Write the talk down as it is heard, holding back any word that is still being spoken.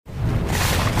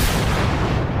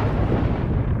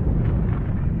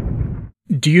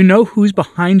Do you know who's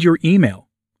behind your email?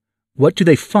 What do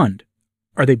they fund?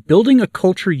 Are they building a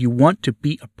culture you want to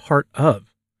be a part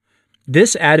of?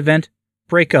 This Advent,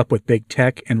 break up with big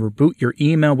tech and reboot your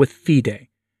email with Fidei.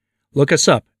 Look us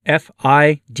up,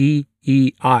 Fidei,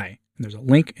 and there's a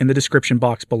link in the description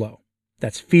box below.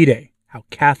 That's Fidei, how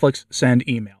Catholics send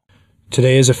email.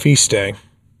 Today is a feast day.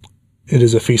 It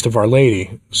is a feast of Our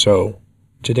Lady, so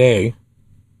today,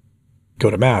 go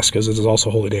to Mass, because it is also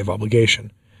a holy day of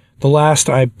obligation. The last,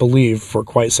 I believe, for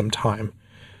quite some time.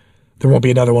 There won't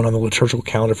be another one on the liturgical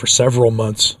calendar for several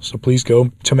months, so please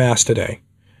go to Mass today.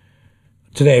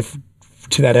 Today,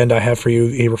 to that end, I have for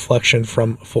you a reflection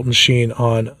from Fulton Sheen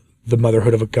on the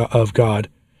motherhood of God.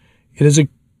 It is a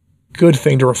good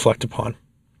thing to reflect upon.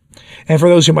 And for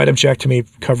those who might object to me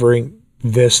covering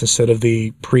this instead of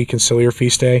the pre-conciliar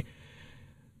feast day,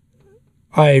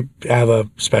 I have a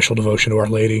special devotion to Our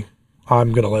Lady.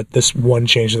 I'm going to let this one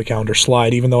change of the calendar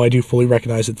slide, even though I do fully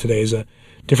recognize that today is a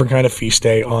different kind of feast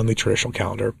day on the traditional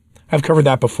calendar. I've covered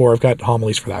that before. I've got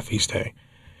homilies for that feast day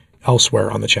elsewhere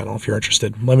on the channel. If you're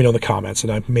interested, let me know in the comments,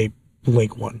 and I may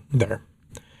link one there.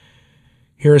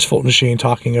 Here is Fulton Sheen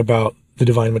talking about the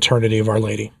divine maternity of Our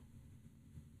Lady.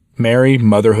 Mary,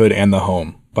 Motherhood, and the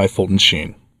Home by Fulton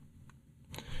Sheen.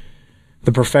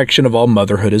 The perfection of all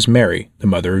motherhood is Mary, the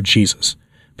mother of Jesus,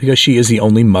 because she is the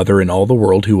only mother in all the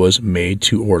world who was made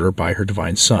to order by her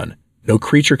divine Son. No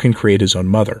creature can create his own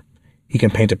mother. He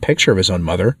can paint a picture of his own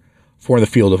mother, for in the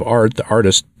field of art, the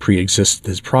artist pre-exists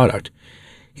his product.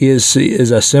 He is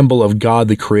a symbol of God,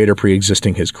 the Creator,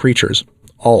 pre-existing his creatures.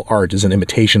 All art is an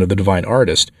imitation of the divine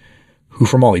artist, who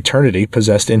from all eternity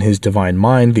possessed in his divine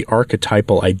mind the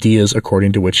archetypal ideas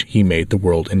according to which he made the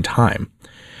world in time.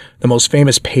 The most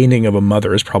famous painting of a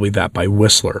mother is probably that by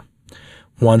Whistler.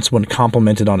 Once, when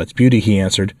complimented on its beauty, he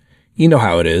answered, "You know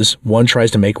how it is. One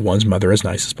tries to make one's mother as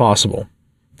nice as possible."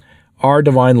 Our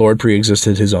divine Lord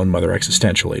pre-existed his own mother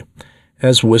existentially,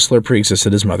 as Whistler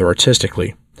pre-existed his mother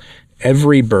artistically.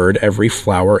 Every bird, every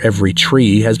flower, every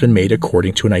tree has been made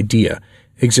according to an idea,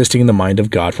 existing in the mind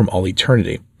of God from all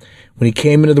eternity. When he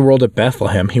came into the world at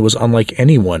Bethlehem, he was unlike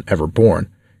anyone ever born.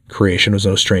 Creation was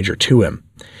no stranger to him.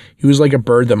 He was like a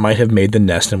bird that might have made the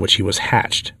nest in which he was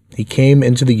hatched. He came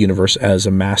into the universe as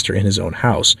a master in his own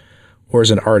house, or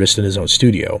as an artist in his own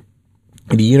studio.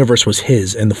 The universe was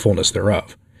his and the fullness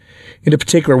thereof. In a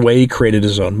particular way, he created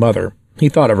his own mother. He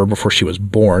thought of her before she was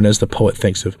born, as the poet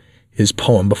thinks of his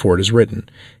poem before it is written.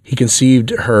 He conceived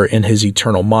her in his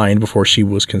eternal mind before she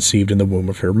was conceived in the womb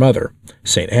of her mother,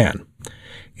 St. Anne.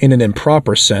 In an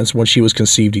improper sense, when she was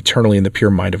conceived eternally in the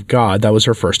pure mind of God, that was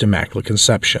her first immaculate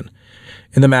conception.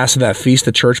 In the Mass of that feast,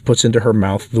 the Church puts into her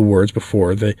mouth the words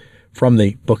from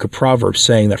the book of Proverbs,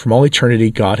 saying that from all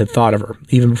eternity God had thought of her,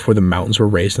 even before the mountains were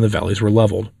raised and the valleys were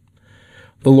leveled.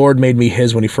 The Lord made me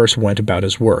his when he first went about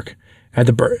his work, at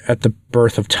the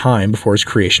birth of time before his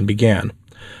creation began.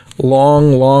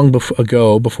 Long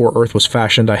ago, before earth was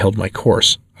fashioned, I held my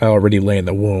course. I already lay in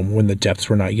the womb, when the depths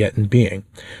were not yet in being,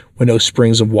 when no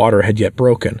springs of water had yet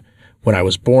broken. When I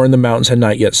was born, the mountains had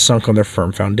not yet sunk on their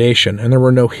firm foundation, and there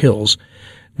were no hills.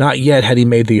 Not yet had he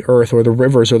made the earth, or the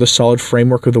rivers, or the solid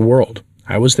framework of the world.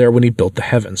 I was there when he built the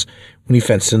heavens, when he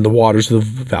fenced in the waters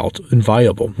of the vault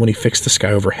inviolable, when he fixed the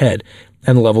sky overhead,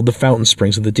 and leveled the fountain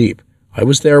springs of the deep. I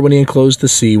was there when he enclosed the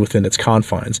sea within its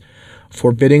confines,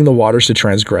 forbidding the waters to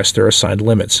transgress their assigned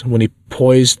limits, when he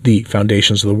poised the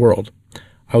foundations of the world.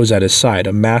 I was at his side,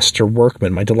 a master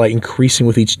workman, my delight increasing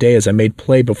with each day as I made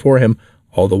play before him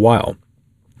all the while.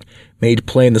 Made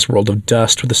play in this world of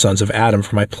dust with the sons of Adam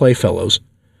for my playfellows.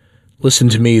 Listen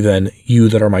to me, then, you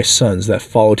that are my sons, that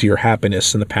follow to your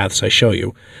happiness in the paths I show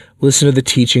you. Listen to the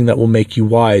teaching that will make you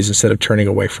wise instead of turning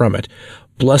away from it.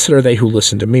 Blessed are they who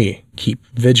listen to me. Keep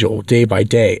vigil day by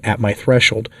day at my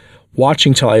threshold,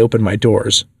 watching till I open my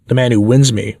doors. The man who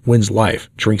wins me wins life,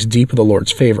 drinks deep of the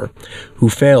Lord's favor. Who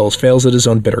fails at his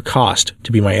own bitter cost.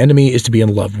 To be my enemy is to be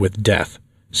in love with death.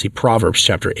 See Proverbs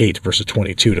chapter 8, verses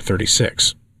 22 to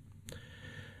 36.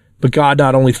 But God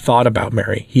not only thought about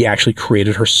Mary, he actually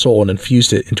created her soul and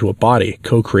infused it into a body,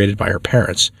 co-created by her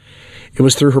parents. It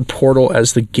was through her portal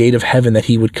as the gate of heaven that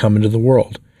he would come into the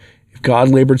world. If God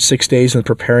labored 6 days in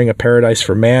preparing a paradise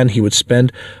for man, he would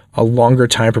spend a longer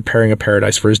time preparing a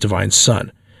paradise for his divine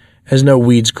Son. As no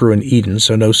weeds grew in Eden,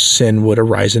 so no sin would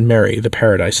arise in Mary, the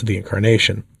paradise of the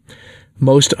Incarnation.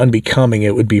 Most unbecoming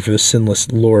it would be for the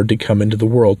sinless Lord to come into the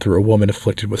world through a woman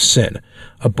afflicted with sin.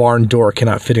 A barn door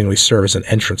cannot fittingly serve as an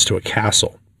entrance to a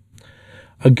castle.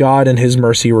 A God in his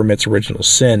mercy remits original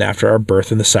sin after our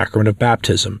birth in the sacrament of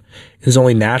baptism. It is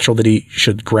only natural that he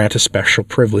should grant a special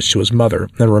privilege to his mother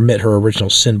and remit her original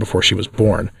sin before she was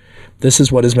born. This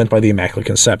is what is meant by the Immaculate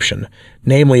Conception,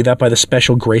 namely that by the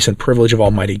special grace and privilege of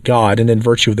Almighty God, and in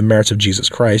virtue of the merits of Jesus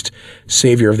Christ,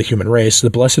 Savior of the human race,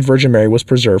 the Blessed Virgin Mary was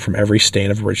preserved from every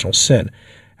stain of original sin.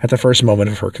 At the first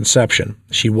moment of her conception,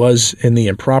 she was, in the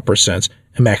improper sense,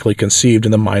 immaculately conceived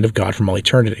in the mind of God from all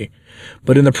eternity.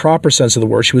 But in the proper sense of the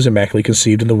word, she was immaculately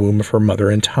conceived in the womb of her mother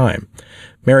in time.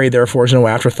 Mary, therefore, is no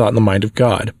afterthought in the mind of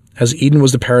God. As Eden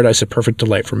was the paradise of perfect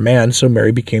delight for man, so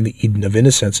Mary became the Eden of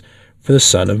innocence for the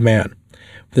Son of Man.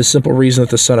 For the simple reason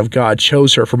that the Son of God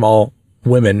chose her from all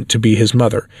women to be his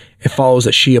mother, it follows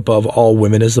that she above all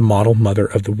women is the model mother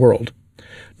of the world.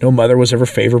 No mother was ever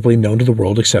favorably known to the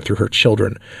world except through her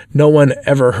children. No one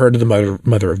ever heard of the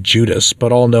mother of Judas,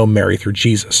 but all know Mary through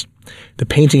Jesus. The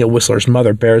painting of Whistler's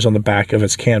mother bears on the back of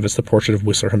its canvas the portrait of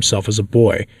Whistler himself as a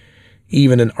boy.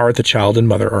 Even in art, the child and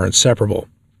mother are inseparable.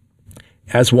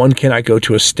 As one cannot go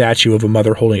to a statue of a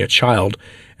mother holding a child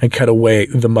and cut away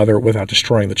the mother without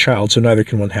destroying the child, so neither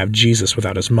can one have Jesus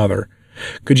without his mother.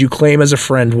 Could you claim as a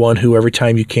friend one who, every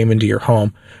time you came into your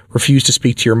home, refused to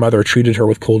speak to your mother or treated her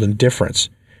with cold indifference?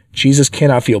 Jesus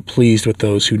cannot feel pleased with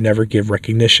those who never give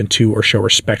recognition to or show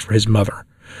respect for his mother.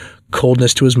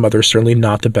 Coldness to his mother is certainly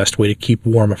not the best way to keep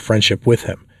warm a friendship with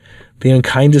him. The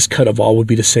unkindest cut of all would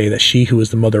be to say that she who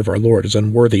is the mother of our Lord is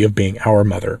unworthy of being our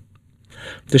mother.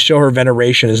 To show her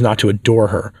veneration is not to adore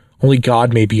her. Only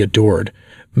God may be adored.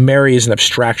 Mary is an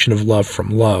abstraction of love from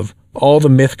love. All the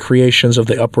myth creations of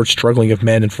the upward struggling of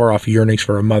men and far-off yearnings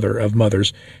for a mother of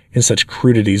mothers in such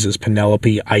crudities as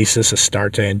Penelope, Isis,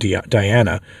 Astarte, and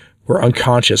Diana were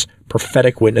unconscious,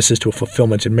 prophetic witnesses to a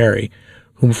fulfillment in Mary,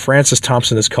 whom Francis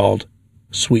Thompson has called,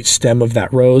 sweet stem of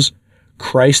that rose,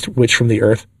 Christ which from the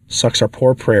earth sucks our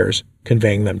poor prayers,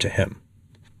 conveying them to him.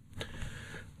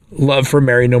 Love for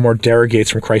Mary no more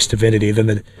derogates from Christ's divinity than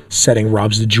the setting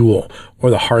robs the jewel, or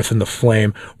the hearth and the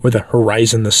flame, or the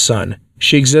horizon the sun.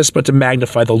 She exists but to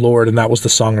magnify the Lord, and that was the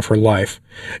song of her life.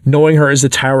 Knowing her as the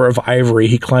tower of ivory,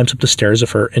 he climbs up the stairs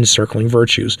of her encircling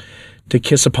virtues, to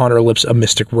kiss upon her lips a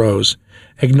mystic rose.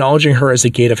 Acknowledging her as the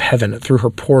gate of heaven, through her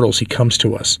portals he comes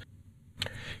to us.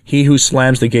 He who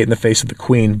slams the gate in the face of the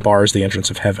queen bars the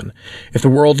entrance of heaven. If the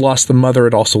world lost the mother,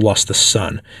 it also lost the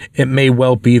son. It may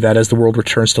well be that as the world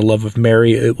returns to love of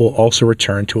Mary, it will also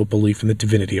return to a belief in the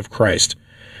divinity of Christ.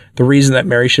 The reason that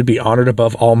Mary should be honored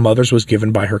above all mothers was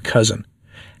given by her cousin.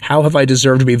 How have I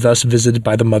deserved to be thus visited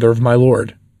by the mother of my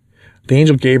Lord? The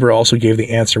angel Gabriel also gave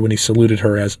the answer when he saluted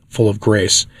her as full of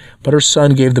grace, but her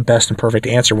son gave the best and perfect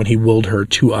answer when he willed her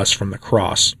to us from the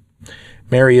cross.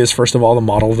 Mary is, first of all, the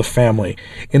model of the family.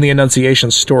 In the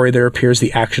Annunciation story, there appears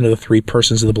the action of the three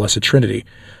persons of the Blessed Trinity,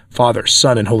 Father,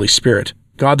 Son, and Holy Spirit.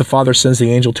 God the Father sends the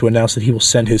angel to announce that he will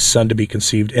send his Son to be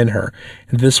conceived in her,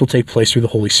 and this will take place through the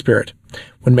Holy Spirit.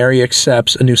 When Mary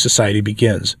accepts, a new society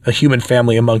begins, a human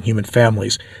family among human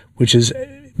families, which is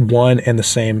one and the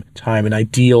same time an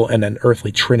ideal and an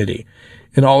earthly trinity.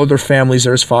 In all other families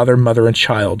there is father, mother, and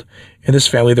child. In this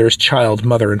family there is child,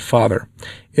 mother, and father.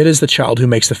 It is the child who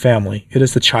makes the family. It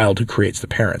is the child who creates the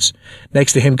parents.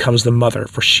 Next to him comes the mother,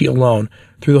 for she alone,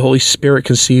 through the Holy Spirit,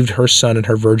 conceived her son in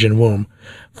her virgin womb.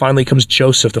 Finally comes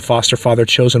Joseph, the foster father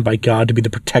chosen by God to be the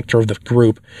protector of the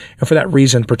group, and for that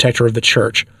reason protector of the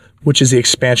church, which is the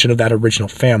expansion of that original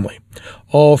family.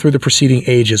 All through the preceding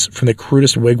ages, from the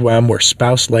crudest wigwam where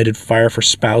spouse lighted fire for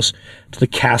spouse, to the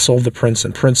castle of the prince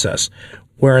and princess,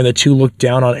 wherein the two looked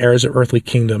down on heirs of earthly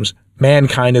kingdoms,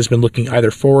 mankind has been looking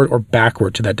either forward or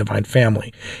backward to that divine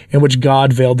family, in which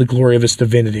God veiled the glory of his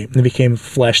divinity and became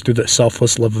flesh through the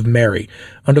selfless love of Mary,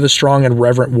 under the strong and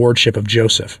reverent wardship of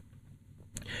Joseph.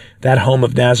 That home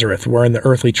of Nazareth, wherein the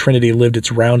earthly trinity lived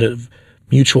its round of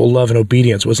mutual love and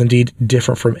obedience, was indeed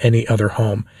different from any other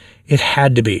home. It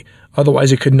had to be,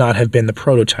 otherwise it could not have been the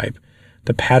prototype.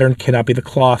 The pattern cannot be the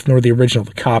cloth, nor the original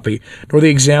the copy, nor the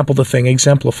example the thing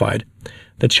exemplified.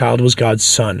 The child was God's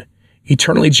son.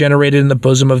 Eternally generated in the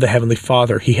bosom of the Heavenly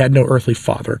Father, he had no earthly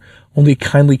father, only a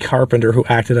kindly carpenter who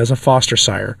acted as a foster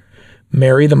sire.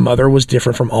 Mary, the mother, was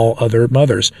different from all other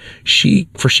mothers.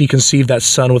 For she conceived that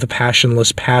son with a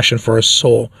passionless passion for a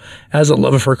soul, as the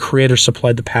love of her Creator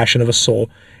supplied the passion of a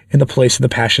soul in the place of the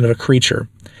passion of a creature.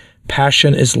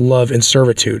 Passion is love in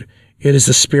servitude. It is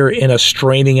the spirit in us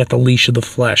straining at the leash of the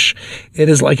flesh. It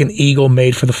is like an eagle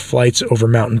made for the flights over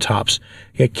mountaintops,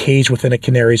 yet caged within a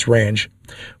canary's range.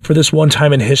 For this one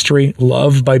time in history,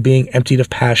 love, by being emptied of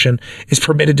passion, is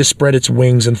permitted to spread its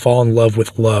wings and fall in love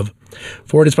with love.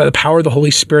 For it is by the power of the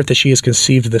Holy Spirit that she has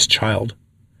conceived this child.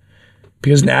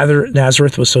 Because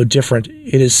Nazareth was so different,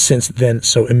 it is since then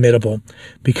so imitable,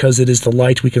 because it is the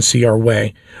light we can see our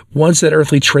way. Once that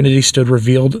earthly trinity stood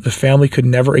revealed, the family could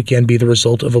never again be the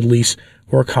result of a lease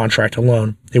or a contract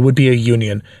alone. It would be a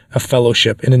union, a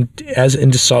fellowship, and as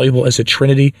indissoluble as a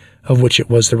trinity of which it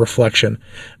was the reflection.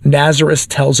 Nazareth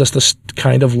tells us the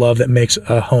kind of love that makes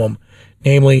a home,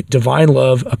 namely divine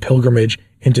love, a pilgrimage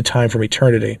into time from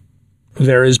eternity.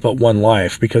 There is but one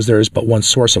life, because there is but one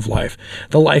source of life.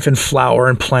 The life in flower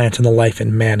and plant and the life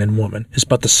in man and woman is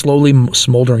but the slowly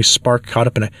smoldering spark caught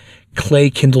up in a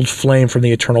clay-kindled flame from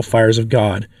the eternal fires of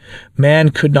God. Man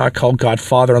could not call God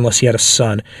Father unless he had a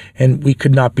Son, and we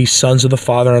could not be sons of the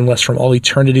Father unless from all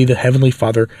eternity the Heavenly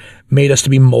Father made us to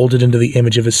be molded into the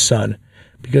image of his Son.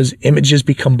 Because images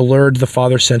become blurred, the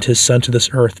Father sent his Son to this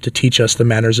earth to teach us the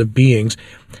manners of beings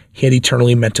he had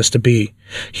eternally meant us to be.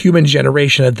 Human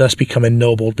generation had thus become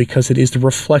ennobled, because it is the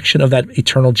reflection of that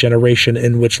eternal generation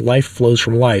in which life flows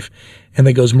from life, and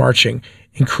that goes marching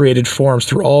in created forms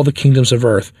through all the kingdoms of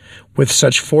earth, with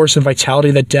such force and vitality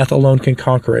that death alone can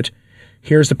conquer it.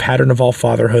 Here's the pattern of all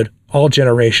fatherhood, all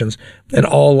generations, and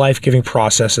all life-giving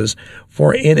processes,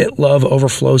 for in it love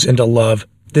overflows into love.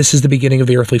 This is the beginning of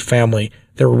the earthly family,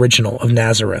 the original of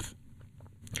Nazareth.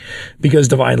 Because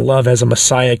divine love as a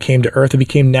Messiah came to earth, it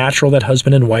became natural that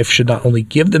husband and wife should not only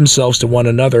give themselves to one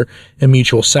another in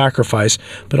mutual sacrifice,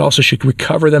 but also should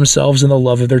recover themselves in the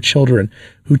love of their children,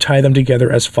 who tie them together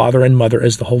as father and mother,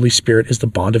 as the Holy Spirit is the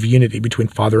bond of unity between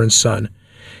father and son.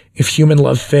 If human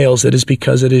love fails, it is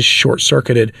because it is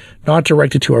short-circuited, not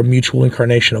directed to a mutual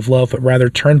incarnation of love, but rather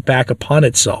turned back upon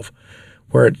itself,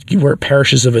 where it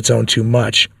perishes of its own too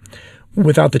much.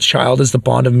 Without the child as the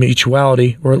bond of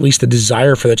mutuality, or at least the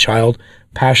desire for the child,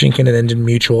 passion can end in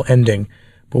mutual ending.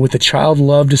 But with the child,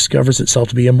 love discovers itself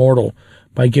to be immortal.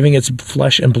 By giving its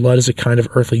flesh and blood as a kind of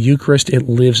earthly Eucharist, it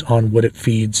lives on what it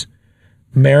feeds.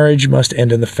 Marriage must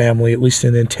end in the family, at least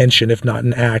in intention, if not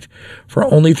in act, for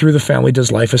only through the family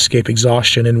does life escape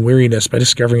exhaustion and weariness by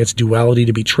discovering its duality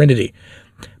to be Trinity,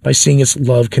 by seeing its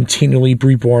love continually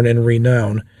reborn and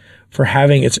renowned, for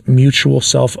having its mutual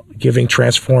self-giving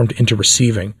transformed into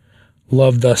receiving.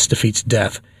 Love thus defeats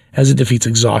death, as it defeats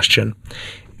exhaustion.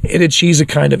 It achieves a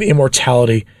kind of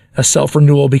immortality. A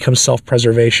self-renewal becomes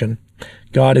self-preservation.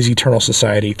 God is eternal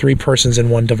society, three persons in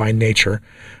one divine nature.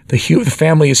 The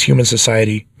family is human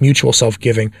society, mutual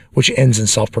self-giving, which ends in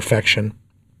self-perfection.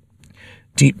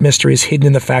 Deep mystery is hidden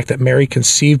in the fact that Mary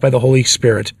conceived by the Holy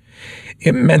Spirit.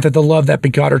 It meant that the love that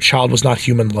begot her child was not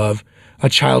human love. A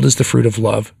child is the fruit of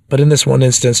love, but in this one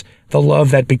instance, the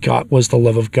love that begot was the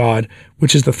love of God,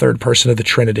 which is the third person of the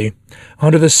Trinity.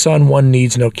 Under the sun, one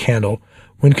needs no candle.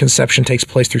 When conception takes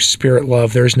place through spirit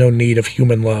love, there is no need of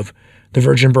human love. The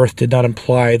virgin birth did not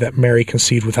imply that Mary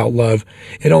conceived without love.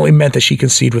 It only meant that she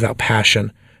conceived without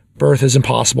passion. Birth is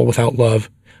impossible without love.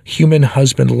 Human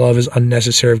husband love is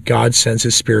unnecessary if God sends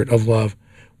his spirit of love.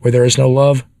 Where there is no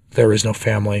love, there is no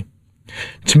family.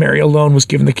 To Mary alone was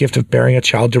given the gift of bearing a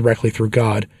child directly through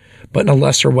God. But in a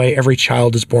lesser way, every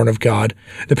child is born of God.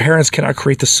 The parents cannot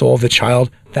create the soul of the child.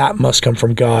 That must come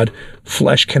from God.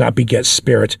 Flesh cannot beget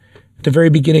spirit. At the very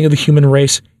beginning of the human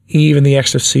race, Eve, in the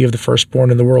ecstasy of the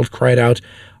firstborn in the world, cried out,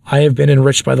 "I have been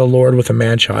enriched by the Lord with a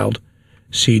man-child."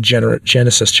 See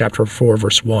Genesis chapter 4,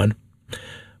 verse 1.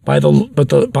 By the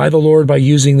Lord, by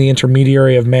using the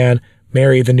intermediary of man,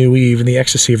 Mary, the new Eve, in the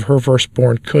ecstasy of her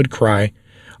firstborn, could cry,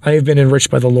 "I have been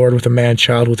enriched by the Lord with a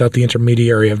man-child without the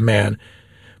intermediary of man,"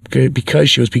 because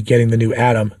she was begetting the new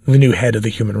Adam, the new head of the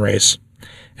human race.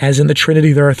 As in the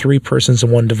Trinity there are three persons in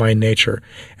one divine nature.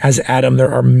 As Adam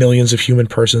there are millions of human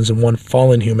persons in one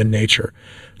fallen human nature.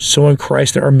 So in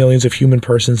Christ there are millions of human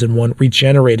persons in one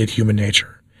regenerated human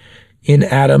nature. In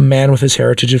Adam, man with his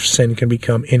heritage of sin can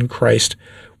become in Christ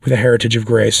with a heritage of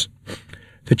grace.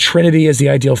 The Trinity as the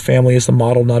ideal family is the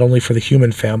model not only for the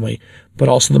human family, but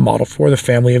also the model for the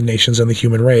family of nations and the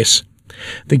human race.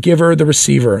 The giver, the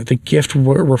receiver, the gift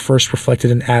were first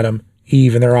reflected in Adam,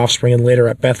 Eve, and their offspring, and later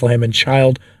at Bethlehem in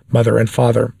child, mother, and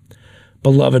father.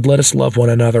 Beloved, let us love one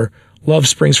another. Love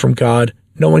springs from God.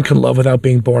 No one can love without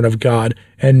being born of God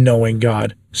and knowing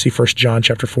God. See 1 John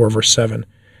chapter 4, verse 7.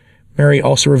 Mary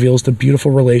also reveals the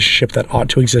beautiful relationship that ought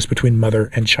to exist between mother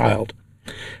and child.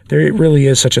 There really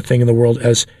is such a thing in the world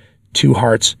as two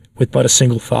hearts with but a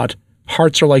single thought.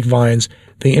 Hearts are like vines.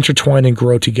 They intertwine and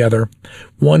grow together.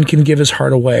 One can give his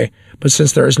heart away, but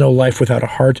since there is no life without a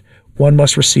heart, one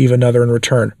must receive another in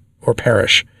return, or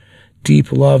perish.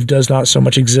 Deep love does not so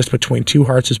much exist between two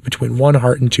hearts as between one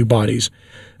heart and two bodies.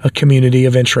 A community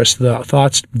of interests, the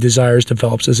thoughts, desires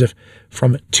develops as if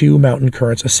from two mountain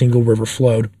currents a single river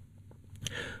flowed.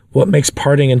 What makes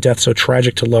parting and death so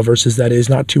tragic to lovers is that it is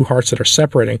not two hearts that are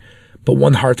separating, but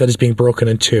one heart that is being broken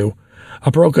in two.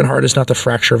 A broken heart is not the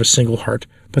fracture of a single heart,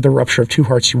 but the rupture of two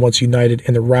hearts once united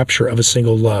in the rapture of a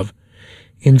single love.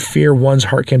 In fear, one's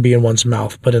heart can be in one's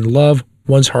mouth, but in love,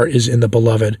 one's heart is in the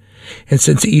beloved. And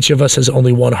since each of us has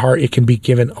only one heart, it can be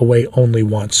given away only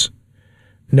once.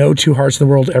 No two hearts in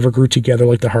the world ever grew together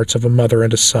like the hearts of a mother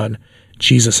and a son,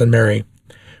 Jesus and Mary.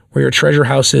 Where your treasure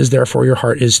house is, therefore your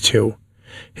heart is too.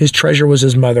 His treasure was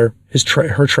his mother,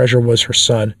 her treasure was her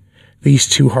son. These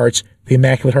two hearts, the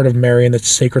Immaculate Heart of Mary and the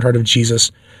Sacred Heart of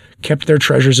Jesus, kept their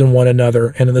treasures in one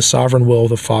another and in the sovereign will of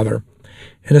the Father.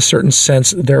 In a certain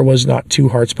sense, there was not two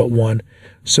hearts but one.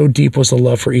 So deep was the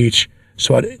love for each.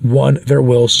 So at one, their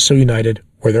wills, so united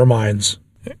were their minds.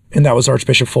 And that was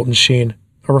Archbishop Fulton Sheen,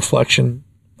 a reflection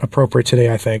appropriate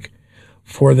today, I think,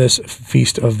 for this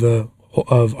feast of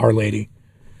Our Lady.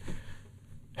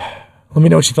 Let me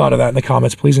know what you thought of that in the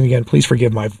comments, please. And again, please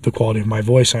forgive the quality of my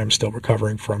voice. I am still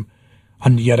recovering from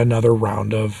yet another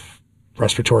round of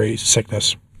respiratory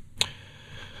sickness.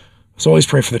 As always,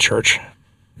 pray for the church.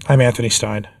 I'm Anthony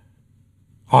Stein.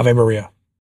 Ave Maria.